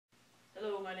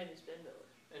my name is Ben Miller.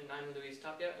 And I'm Luis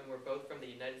Tapia, and we're both from the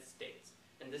United States.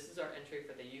 And this is our entry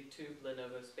for the YouTube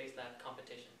Lenovo Space Lab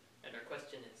competition. And our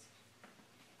question is,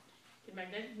 Can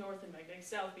magnetic north and magnetic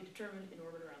south be determined in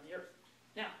orbit around the Earth?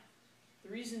 Now,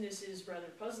 the reason this is rather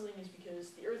puzzling is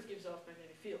because the Earth gives off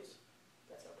magnetic fields.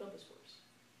 That's how compass works.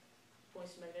 It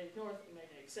points to magnetic north and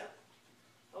magnetic south.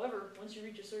 However, once you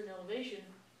reach a certain elevation,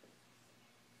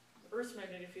 the Earth's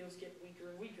magnetic fields get weaker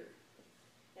and weaker.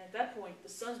 And at that point, the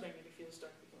sun's magnetic fields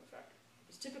start to become a factor.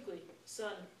 Because typically, the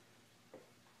sun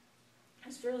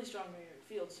has fairly strong magnetic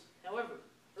fields. However,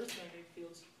 Earth's magnetic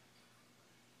fields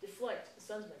deflect the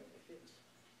sun's magnetic fields.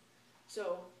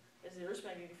 So, as the Earth's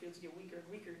magnetic fields get weaker and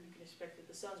weaker, you can expect that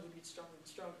the sun's would get stronger and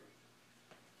stronger.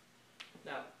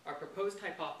 now, our proposed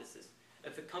hypothesis: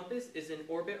 if a compass is in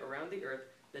orbit around the Earth,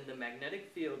 then the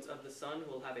magnetic fields of the sun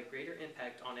will have a greater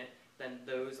impact on it than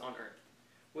those on Earth.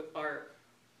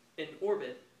 In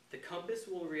orbit, the compass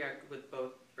will react with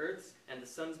both Earth's and the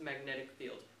sun's magnetic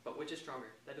field, but which is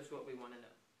stronger? That is what we want to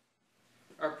know.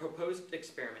 Our proposed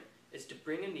experiment is to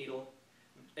bring a needle,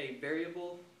 a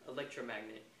variable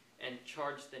electromagnet, and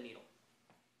charge the needle.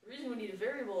 The reason we need a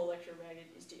variable electromagnet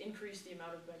is to increase the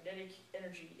amount of magnetic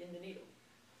energy in the needle.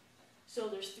 So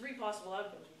there's three possible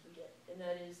outcomes we can get, and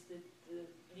that is that the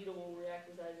needle will react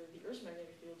with either the Earth's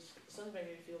magnetic fields, the sun's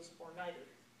magnetic fields, or neither.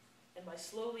 And by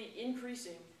slowly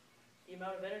increasing the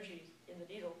amount of energy in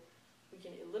the needle, we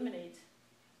can eliminate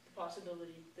the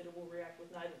possibility that it will react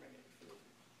with neither magnetic field.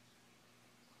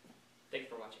 Thanks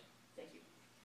for watching.